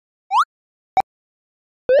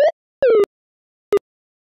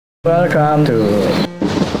Welcome to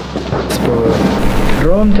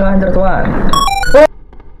room 201.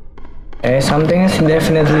 Something is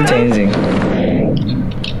definitely changing.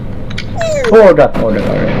 Hold up.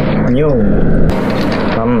 New.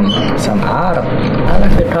 Some art. I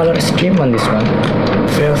like the color scheme on this one.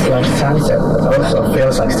 Feels like sunset, but also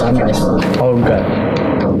feels like sunrise. Oh god.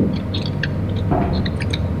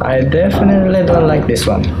 I definitely don't like this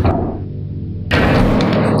one.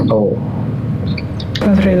 Oh. It's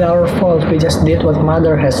not really our fault, we just did what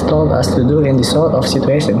mother has told us to do in this sort of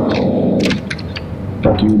situation.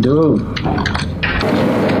 What do you do?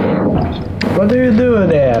 What do you do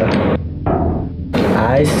there?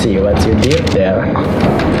 I see what you did there.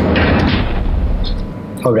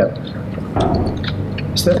 Oh god.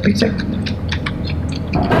 Is that a picture?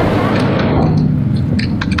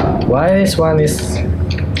 Why this one is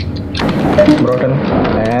broken?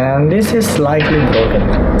 And this is slightly broken.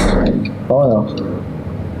 Oh no.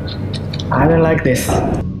 I don't like this.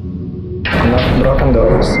 Not broken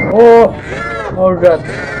doors. Oh! Oh god.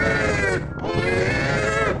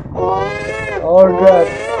 Oh god.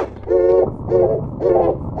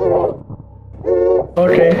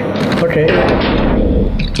 Okay.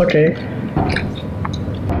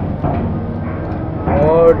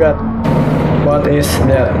 Oh god. What is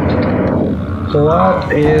that?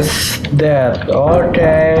 What is that?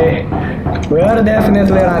 Okay. We are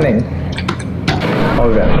definitely running.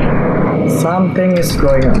 Oh god. Something is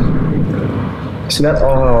going on. Is that?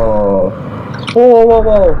 Oh.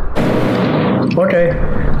 Whoa. Okay.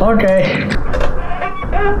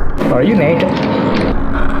 Are you naked?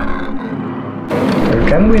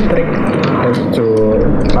 Can we trick her to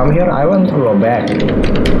come here? I want to go back.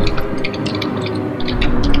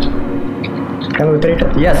 Can we trick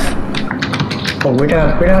it? Yes. Oh, we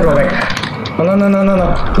cannot go back. No.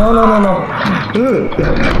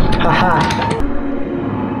 Haha.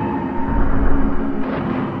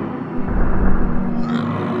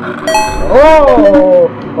 Oh!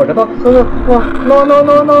 Oh, the dog! No!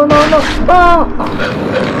 Ah!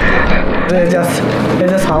 It's just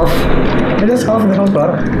half the whole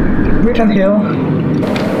car. We can heal.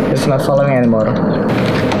 It's not following anymore.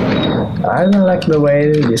 I don't like the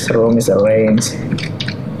way this room is arranged.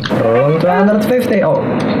 Room 250. Oh,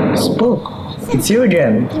 spook! It's you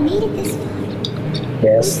again. You made it this far.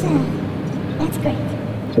 Yes. That's great.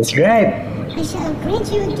 It's great. I shall grant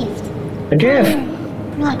you a gift. A gift.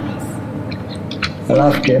 Progress. I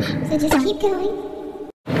love gift. So just keep going.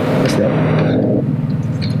 What's that?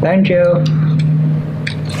 Thank you.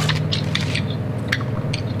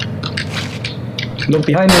 Look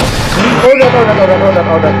behind me. Hold up.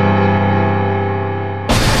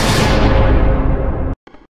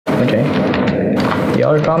 Okay. You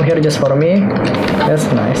all come here just for me. That's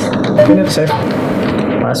nice. Minute safe.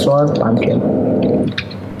 Password pumpkin.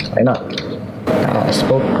 Why not?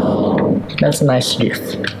 Spook. That's a nice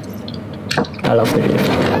gift. I love the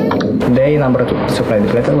gift. Day number 2. Supply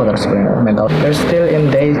depleted water supply mental. We're still in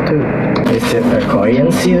day 2. Is it a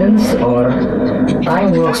coincidence or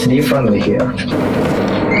time works differently here?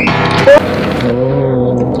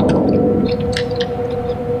 Oh.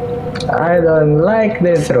 I don't like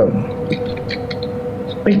this room.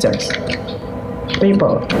 Pictures.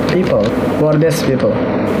 People. Who are these people?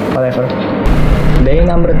 Whatever. Day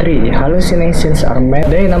number 3. Hallucinations are made.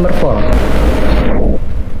 Day number 4.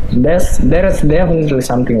 There is definitely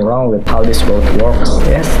something wrong with how this world works.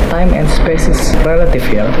 Yes, time and space is relative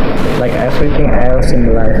here, like everything else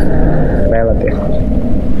in life. Relative.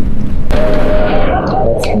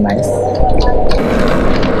 That's nice.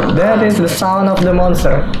 That is the sound of the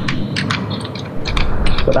monster.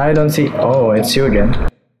 But I don't see. Oh, it's you again.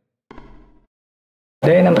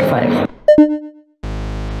 Day number 5.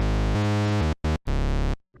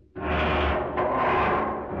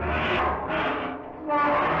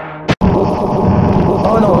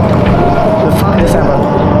 Oh no! The fuck just happened?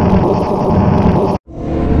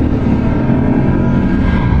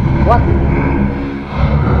 What?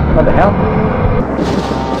 What the hell?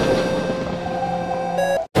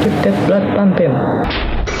 Keep that blood pumping.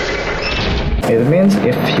 It means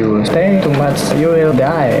if you stay too much, you will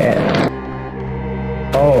die.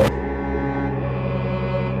 Oh.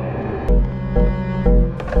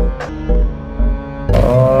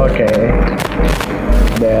 Okay.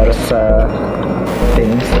 There's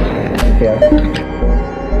things here.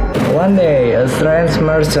 One day, a strange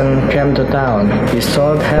merchant came to town. He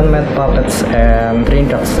sold handmade puppets and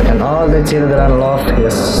trinkets, and all the children loved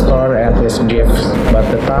his store and his gifts.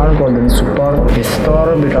 But the town couldn't support his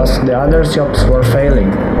store because the other shops were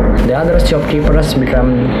failing. The other shopkeepers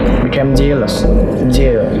became jealous.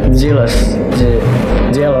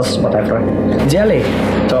 Jealous. rocks, whatever. Jelly.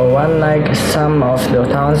 So one night, some of the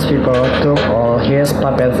townspeople took all his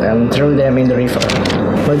puppets and threw them in the river.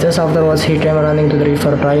 But just afterwards, he came running to the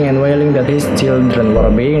river, crying and wailing that his children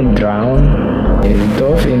were being drowned. He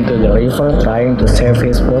dove into the river, trying to save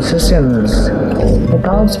his possessions. The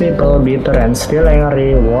townspeople, bitter and still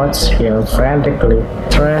angry, watched him frantically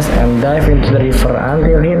trash and dive into the river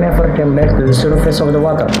until he never came back to the surface of the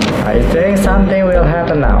water. I think something will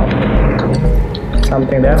happen now.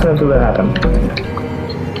 Something definitely will happen.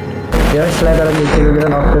 Years later, the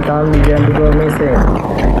children of the town began to go missing,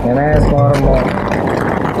 and as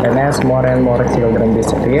more and more children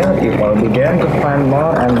disappeared, people began to find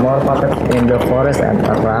more and more puppets in the forest and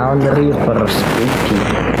around the river. Spooky.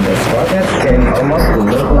 The spotted came almost to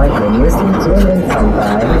look like the missing children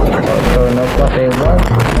sometimes. Also not what they want,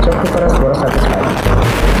 shopkeepers were satisfied.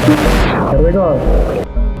 Here we go.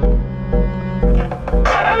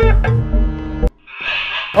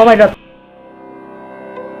 Oh my god!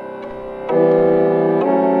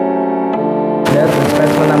 That's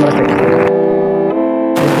specimen number 6.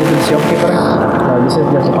 This is the shopkeeper. No, this is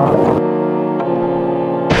just a puppet.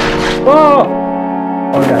 Oh!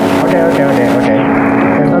 Oh god. Okay.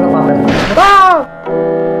 There's not a puppet. Ah!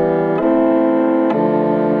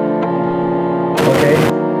 Okay.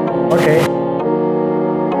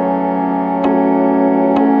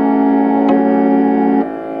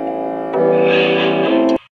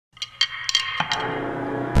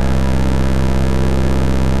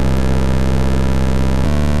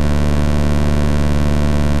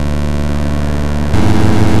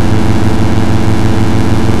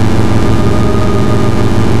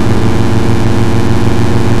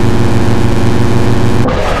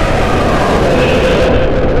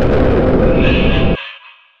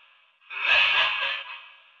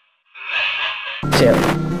 Shit.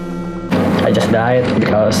 I just died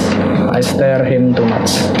because I stared him too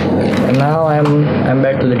much. And now I'm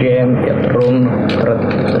back to the game at room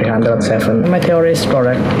 307. My theory is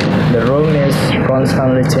correct. The room is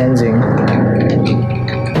constantly changing.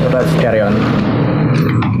 So let's carry on.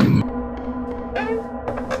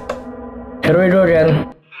 Here we go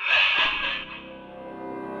again.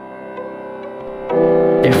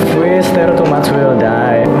 If we stare too much, we'll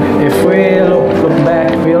die. If we look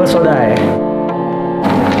back, we also die.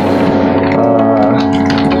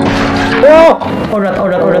 Oh god,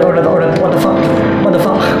 what the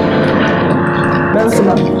fuck?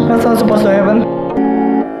 That's not supposed to happen.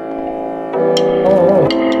 Oh.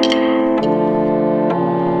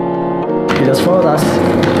 He just followed us.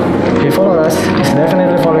 He followed us. He's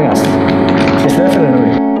definitely following us.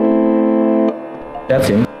 That's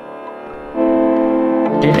him.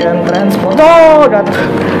 He can transport. Oh god!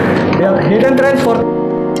 Yeah, he can transport.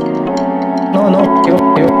 No. You.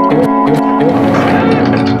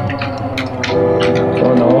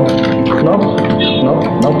 Oh no. Nope.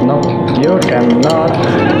 You cannot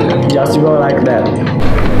just go like that.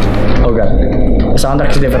 Oh god. The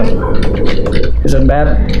soundtrack is different. Is it bad?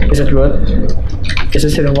 Is it good? Is it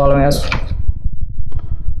still following us?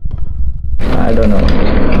 I don't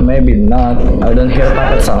know. Maybe not. I don't hear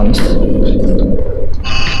puppet sounds.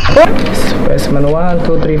 Specimen 1,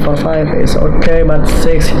 2, 3, 4, 5 is okay, but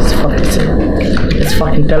 6 is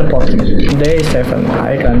fucking teleporting. Day 7.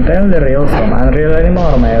 I can't tell the real from unreal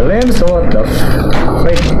anymore. My limbs, what the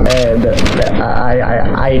frick?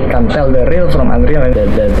 I can't tell the real from unreal.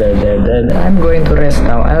 I'm going to rest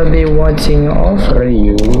now. I'll be watching over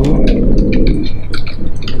you.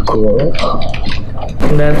 Cool.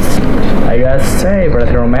 That's, I gotta say,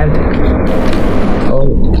 pretty romantic. Oh,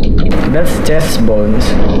 that's chest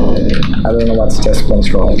bones. I don't know what's chest bones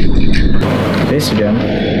from. This game,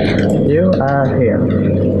 you are here.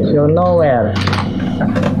 You're nowhere.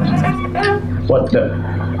 What the?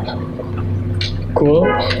 Cool.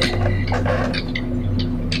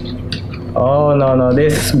 Oh no,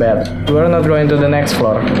 this is bad. We're not going to the next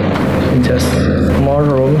floor. Just more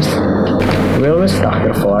rooms. Will we stuck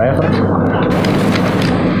here forever?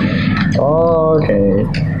 Okay.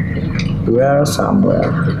 We are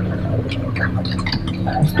somewhere.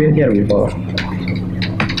 I've been here before.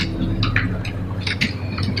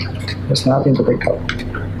 There's nothing to pick up.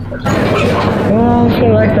 Oh, I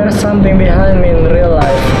feel like there's something behind me in real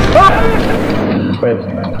life. Ah! Wait.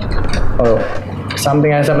 Oh,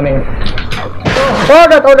 something is happening. Oh,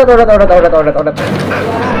 that.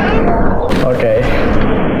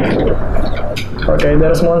 Okay,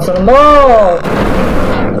 there's monster. No!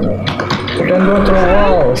 You can go through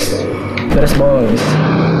walls. There's bones.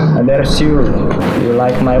 And there's you. You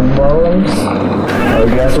like my bones? Oh,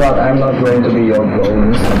 guess what? I'm not going to be your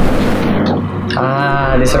bones.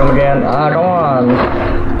 Ah, this room again. Ah, come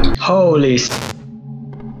on. Holy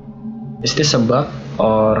Is this a bug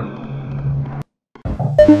or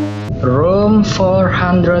room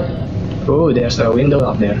 400? Oh, there's a window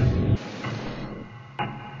up there.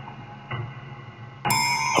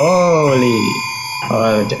 Holy!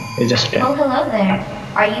 Oh, it just came. Oh, hello there.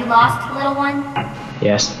 Are you lost, little one?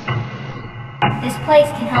 Yes. This place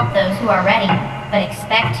can help those who are ready, but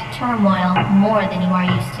expect turmoil more than you are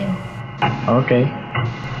used to. Okay.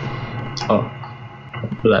 Oh,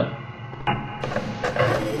 blood.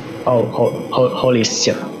 Oh, holy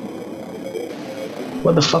shit.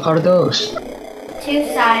 What the fuck are those? Two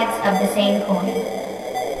sides of the same coin.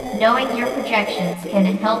 Knowing your projections can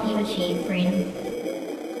help you achieve freedom.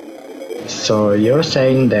 So you're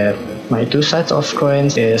saying that my two sides of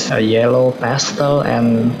coins is a yellow pastel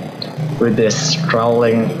and with this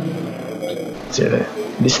crawling.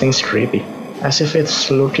 This thing's creepy, as if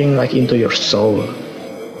it's looking like into your soul.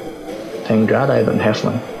 Thank God I don't have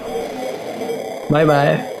one. Bye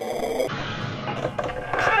bye.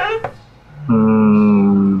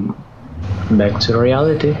 Back to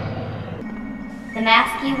reality. The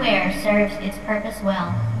mask you wear serves its purpose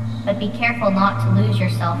well, but be careful not to lose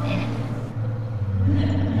yourself in it.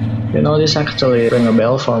 You know, this actually ring a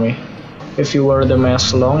bell for me. If you wear the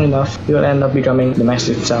mask long enough, you'll end up becoming the mask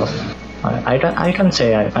itself. I can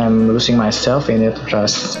say I'm losing myself in it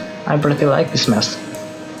because I pretty like this mask.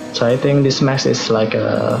 So I think this mask is like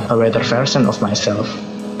a better version of myself.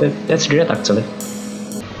 That's great actually.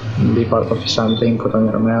 Be part of something, put on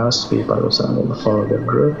your mask, be part of something, follow the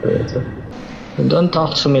group. Don't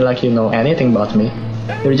talk to me like you know anything about me.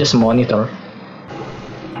 You're just a monitor.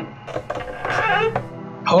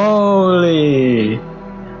 Holy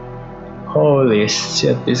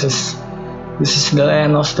shit! This is the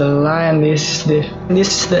end of the line. This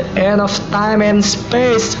is the end of time and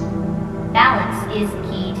space. Balance is the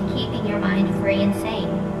key to keeping your mind free and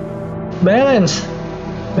sane.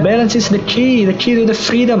 Balance is the key to the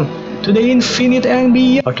freedom, to the infinite and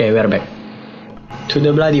beyond. Okay, we're back to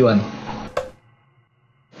the bloody one.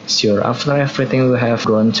 Sure, after everything we have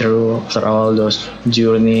gone through, after all those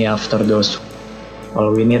journey, after those,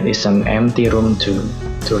 all we need is an empty room to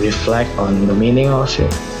reflect on the meaning of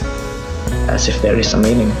it, as if there is a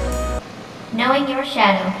meaning. Knowing your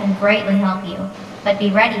shadow can greatly help you, but be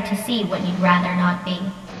ready to see what you'd rather not be.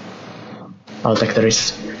 I'll take the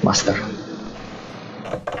risk, master.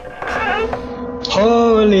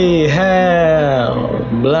 Holy hell!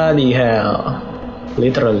 Bloody hell!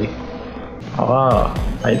 Literally. Oh,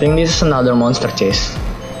 I think this is another monster chase.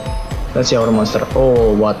 Let's see our monster.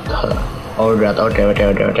 Oh, what? Oh god, okay.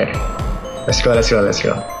 Let's go.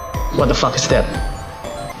 What the fuck is that?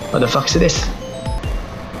 What the fuck is this?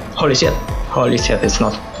 Holy shit,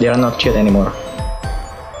 they are not cute anymore.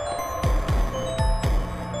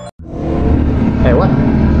 Hey, what?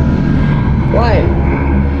 Why?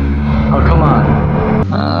 Oh, come on.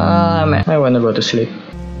 Man, I wanna go to sleep.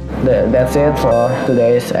 That's it for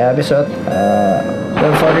today's episode.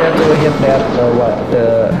 Don't forget to hit that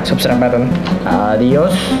the subscribe button.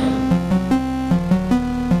 Adios.